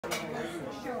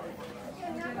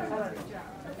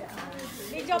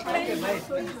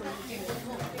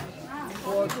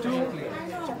For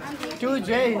two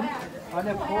Jain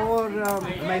and 4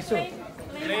 Mysore.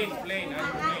 Plain.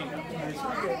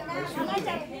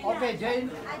 Okay,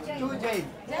 Jain, 2 Jain.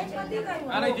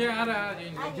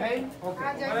 Jain,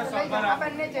 okay.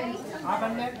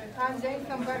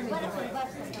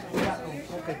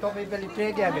 Okay, तो मैं पहले tray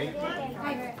क्या गई?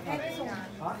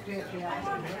 हाँ, ट्रे क्या?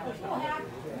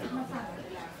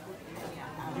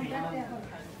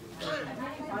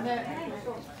 अने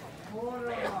 4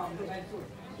 Mysore.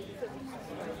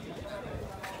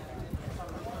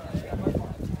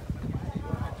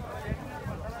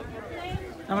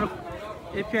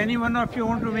 If any one of you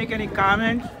want to make any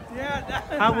comments,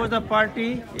 how was the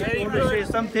party? If you want to say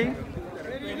something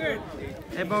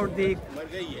about the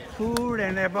food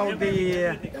and about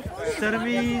the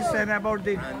service and about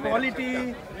the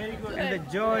quality and the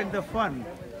joy and the fun.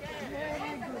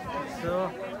 So,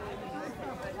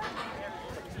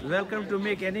 welcome to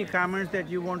make any comments that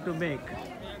you want to make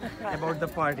about the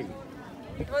party.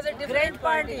 It was a great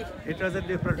party. It was a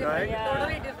different, right? Yeah.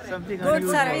 Totally different. Something Good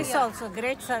unusual. service also.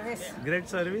 Great service. Great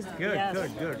service? Good, Yes.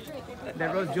 good.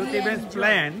 That was Jyotiben's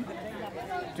plan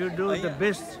to do the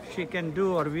best she can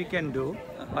do or we can do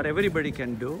or everybody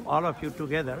can do, all of you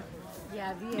together,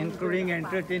 Yeah, including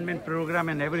entertainment program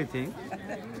and everything.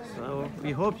 So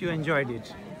we hope you enjoyed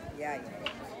it.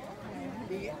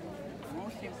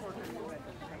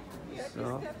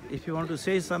 So if you want to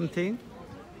say something,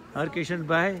 Harkishan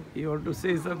Bhai, you want to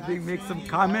say something, make some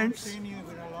comments?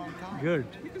 Good.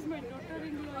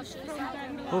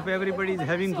 Hope everybody is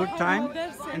having good time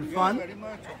and fun.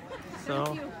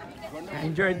 So, I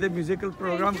enjoyed the musical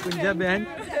program, Kunja Band,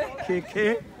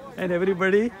 KK, and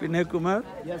everybody, Vinay Kumar.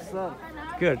 Yes, sir.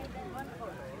 Good.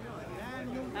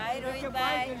 Hi, Rohit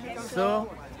bhai. So,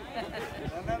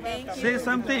 say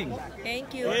something.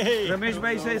 Thank you. Ramesh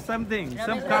Bhai, say something.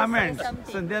 Some comments.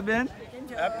 Sandhya Ben,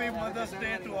 Happy Mother's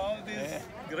Day to all these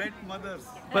great mothers.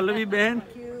 Pallavi Ben,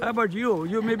 how about you?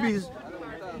 You may be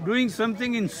doing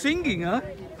something in singing, huh?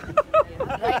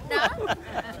 Right now?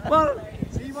 Well,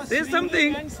 say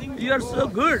something. You are so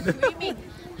good.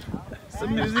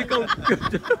 Some musical.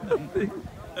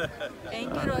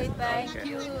 Thank you, Rohit bhai. Thank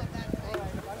you.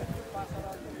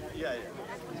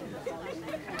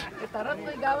 તરત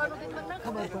કોઈ ગાવાનું કંઈ મને ના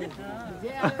ખબર પડે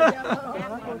જે આવે જે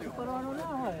આપણે ઓછું કરવાનું ના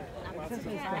હોય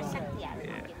એક્સરસાઇઝ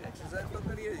તો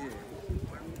કરીએ છીએ.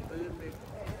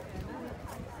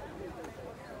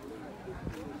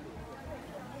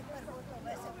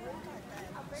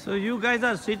 So you guys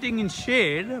are sitting in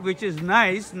shade, which is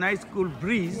nice cool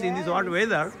breeze in this hot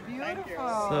weather. Beautiful.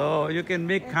 So you can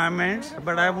make comments,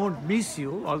 but I won't miss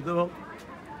you, although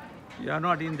you are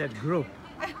not in that group.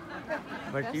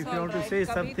 But if you want to say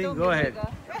something, go ahead.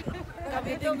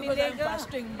 कभी तो मिलेगा.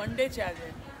 Fasting Monday से आज.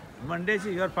 Monday,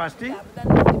 you are fasting?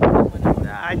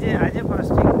 Aaj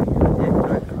fasting.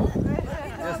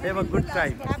 Just have a good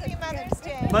time. Happy Mother's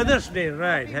Day. Mother's Day,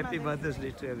 right. Happy Mother's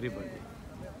Day to everybody.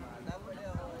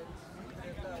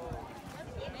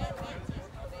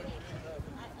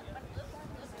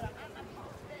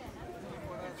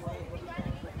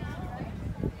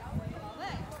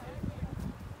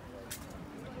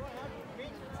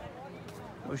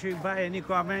 Oshik Bhai, any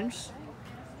comments?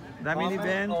 Damini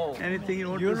Ben, anything you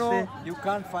want to say? You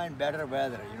can't find better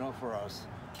weather, for us.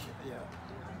 Yeah.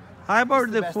 How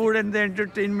about the food and the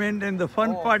entertainment and the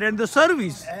fun part and the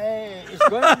service? Hey, it's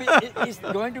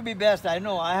going to be best. I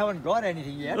know. I haven't got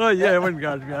anything yet. Oh, you haven't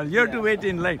got. You have to wait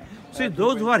in line. See,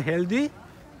 those who are healthy,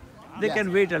 they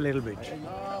can wait a little bit.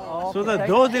 So that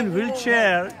those in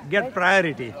wheelchair get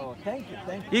priority. Oh, thank you.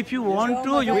 If you want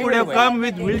to, you could have come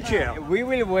with wheelchair. We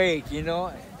will wait,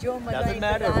 Doesn't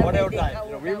matter, whatever time.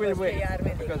 We will wait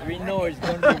because we know it's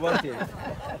going to be worth it. It's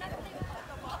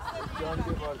going to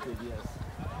be worth it, yes.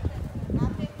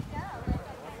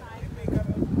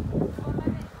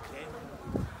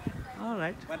 All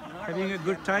right. Having a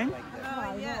good time?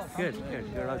 Good.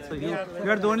 So you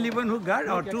are the only one who got,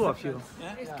 or two of you?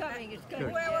 It's coming.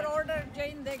 Whoever ordered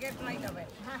Jain, they get right away.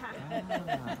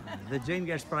 The Jain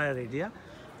gets priority, yeah?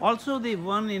 Also, the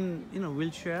one in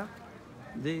wheelchair,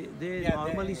 they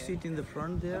normally sit in the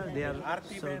front there. They are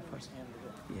served first.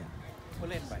 Yeah.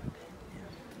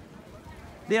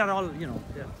 They are all,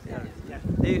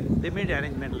 they made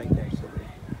arrangement like that. So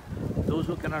those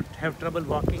who cannot have trouble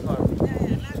walking or.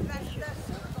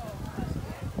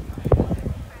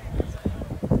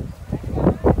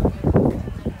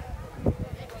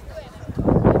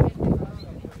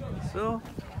 So,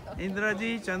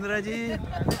 Indraji, Chandraji,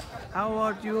 how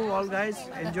about you all guys?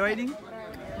 Enjoying?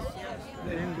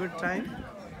 Having good time?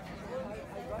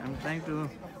 I'm trying to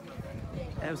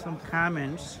have some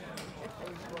comments.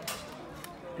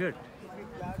 Good.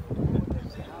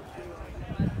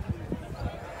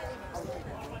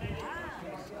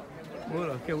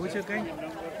 બોલો કેવું છે કઈ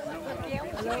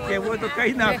કેવું હોય તો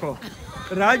કઈ નાખો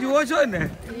રાહ જુઓ છો ને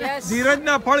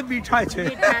ધીરજના ફળ મીઠા છે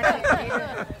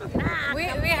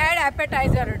We had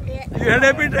appetizer. You had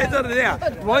appetizer, yeah.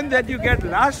 One that you get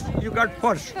last, you got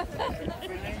first.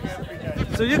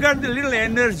 So you got the little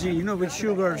energy, you know, with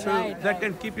sugar, so that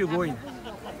can keep you going.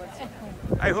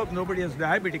 I hope nobody has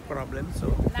diabetic problems, so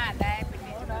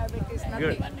Diabetes, nothing.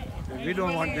 good. We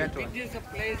don't want that one. It is a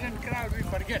pleasant crowd we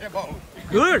forget about.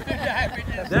 Good.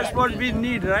 That's what we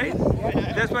need, right?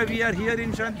 That's why we are here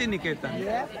in Shantiniketan,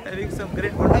 having some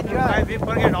great wonderful time. We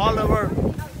forget all our.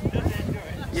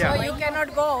 So you cannot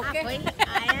go, okay?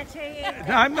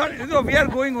 No, I'm not. No, we are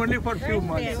going only for few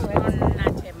months.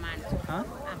 Huh?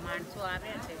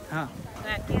 हाँ.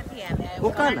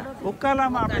 ઓકાલા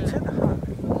ઓકાલામાં આપણે છે ને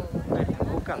હા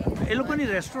ઓકાલા એ લોકોની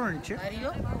restaurant છે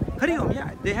Hariom yeah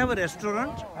they have a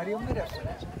restaurant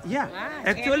yeah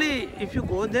actually if you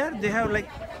go there they have like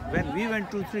when we went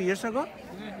 2-3 years ago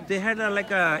they had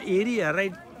like a area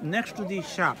right next to the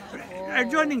shop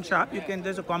adjoining shop you can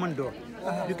there's a common door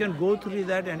you can go through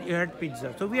that and you had pizza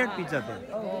so we had pizza there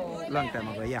long time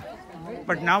ago yeah.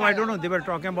 But now I don't know. They were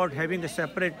talking about having a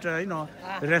separate,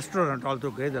 restaurant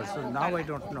altogether. So now I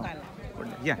don't know. But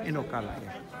yeah, in Ocala.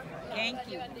 Yeah. Thank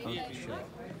you. Okay, sure.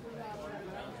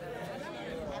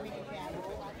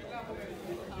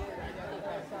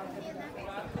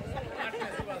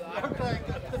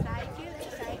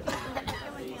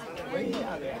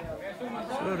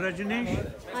 So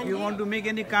Rajneesh, you want to make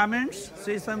any comments?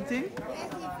 Say something?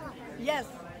 Yes.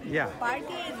 Yeah.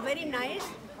 Party is very nice,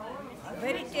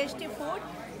 very tasty food,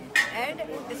 and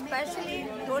especially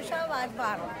dosha was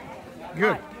bar.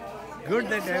 Good. Good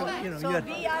that So you are.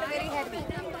 we are very happy.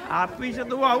 આપી છે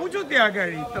તો હું આવું છું ત્યાં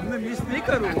આગળ તમને miss નહીં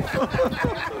કરું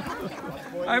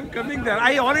I'm coming there.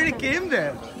 I already came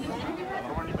there.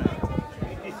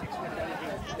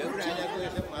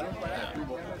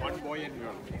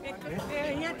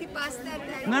 અહીંયાથી પાસ થાય.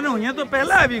 ના ના અહીંયા તો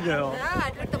પહેલા આવી ગયો. હા,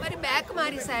 એટલે તમારી બેક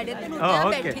મારી સાઈડ હતી હું Oh, ત્યાં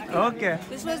okay, બેઠી હતી. okay.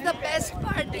 This was the best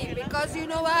party because you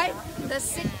know why? The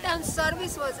sit down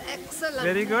service was excellent.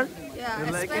 Very good. Yeah,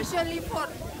 You like it? especially for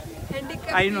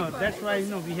handicapped I know. people. That's why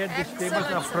we had these tables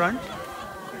up front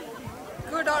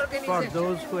Good for organization.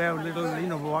 those who have little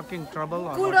walking trouble.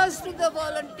 Or Kudos to the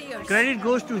volunteers. Credit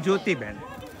goes to Jyoti Ben.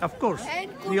 Of course, And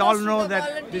we kudos all to know the that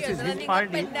this is volunteers his running up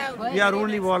party. and down. We are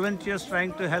only volunteers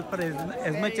trying to help her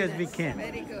as much as we can.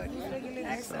 Very good.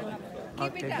 Excellent.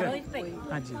 Okay, good.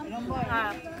 હાજી.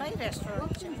 કઈ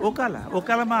restaurant છે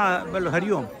ઓકાલામાં બોલો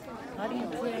હરિઓમ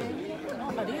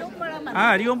હા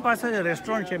હરિઓમ પાસે જ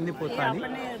restaurant છે એમની પોતાની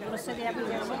ગ્રોસરી આપી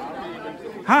જશે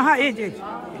હા હા એ જ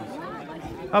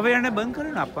હવે એને બંધ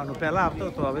કરીને આપવાનું પહેલાં આપતો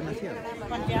હતો હવે નથી આવતો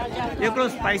પણ ત્યાં જાવ એકલો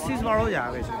સ્પાઇસીસ વાળો જ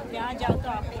આવે છે ત્યાં જાવ તો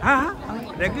આપણે હા હા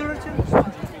રેગ્યુલર છે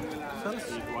સરસ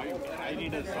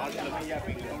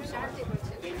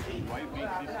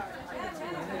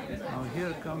Now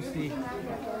here comes the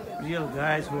real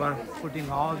guys who are putting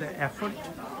all the effort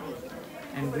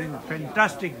and doing a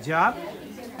fantastic job.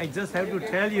 I just have to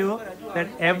tell you that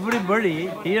everybody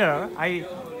here,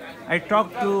 I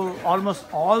talked to almost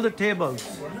all the tables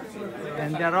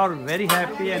and they are all very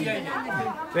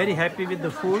happy with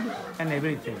the food and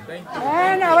everything.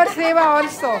 And our seva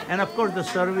also. And of course the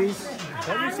service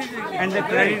and the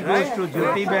credit goes to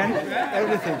Jyoti Ben.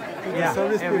 Everything. Yeah,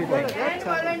 everything. And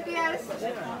volunteers.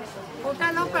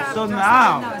 So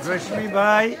now, Rashmi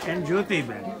Bhai and Jyoti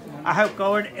Ben, I have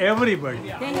covered everybody.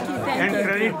 And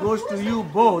credit goes to you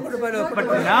both. But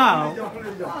now,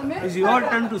 it's your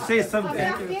turn to say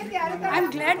something.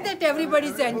 I'm glad that everybody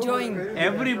is enjoying.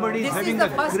 Everybody is This is having the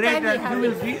a first great, time we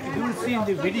and you will see in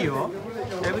the video,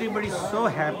 everybody is so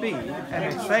happy and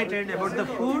excited about the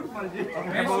food,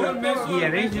 about the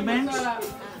arrangements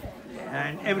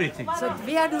and everything. So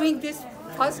we are doing this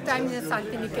first time in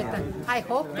Shantiniketan. I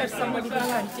hope that somebody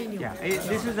will continue. Yeah,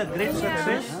 this is a great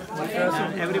success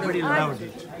and everybody loved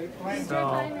it. So,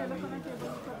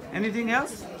 anything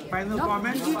else? Final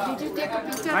comments? Did you take a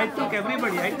picture? I took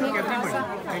everybody. I took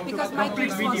Because my complete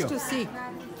kids video. wants to see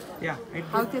Yeah,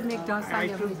 how they make dosa. I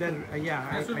took the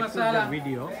I took the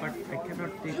video, but I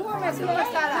cannot take from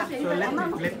you. So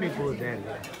let me go there.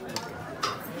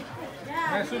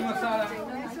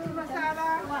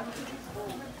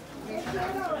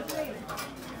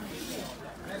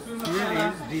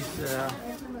 Here is this.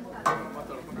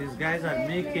 These guys are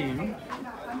making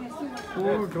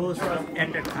 4 dosas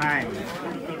at a time.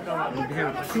 They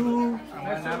have 2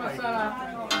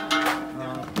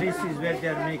 this is where they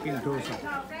are making dosa.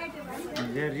 And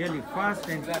they're really fast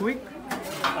and quick.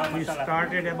 We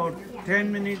started about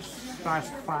 10 minutes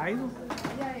past 5,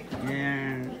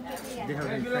 and they have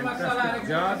done a fantastic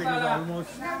job. It is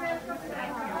almost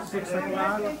 6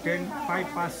 o'clock, 5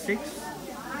 past 6,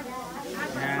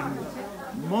 and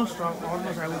almost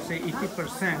I would say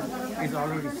 80% is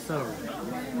already served.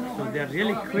 So they are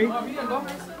really quick.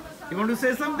 You want to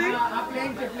say something?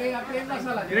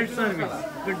 Great service.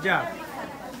 Good job.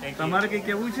 તમારે કઈ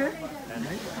કેવું છે?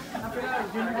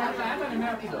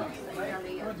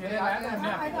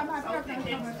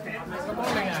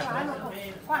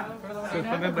 તો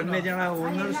તમે બંને જણા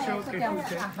owners છો કે શું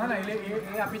છે? ના ના એટલે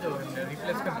એ આપી દો એમને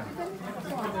રિપ્લેસ કરી નાખો.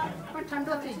 પણ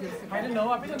ઠંડો થઈ જશે. એટલે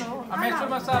નવો આપી દો નવો. આ મૈસૂર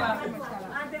મસાલા.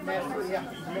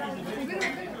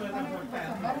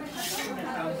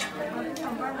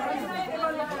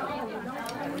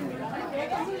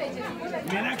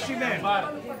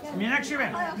 Meenakshi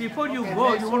Ben, before you go,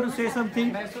 you want to say something?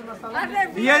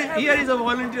 Here is a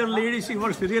volunteer lady. She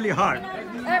works really hard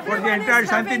for the entire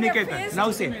Shantiniketan. Now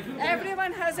say.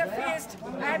 Everyone has a feast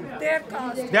at their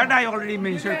cost. That I already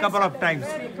mentioned a couple of times.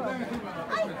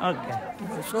 Okay.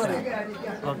 Sorry.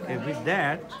 Okay, with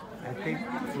that, I think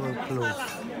we'll close.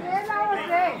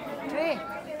 Tray.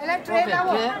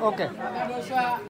 Okay.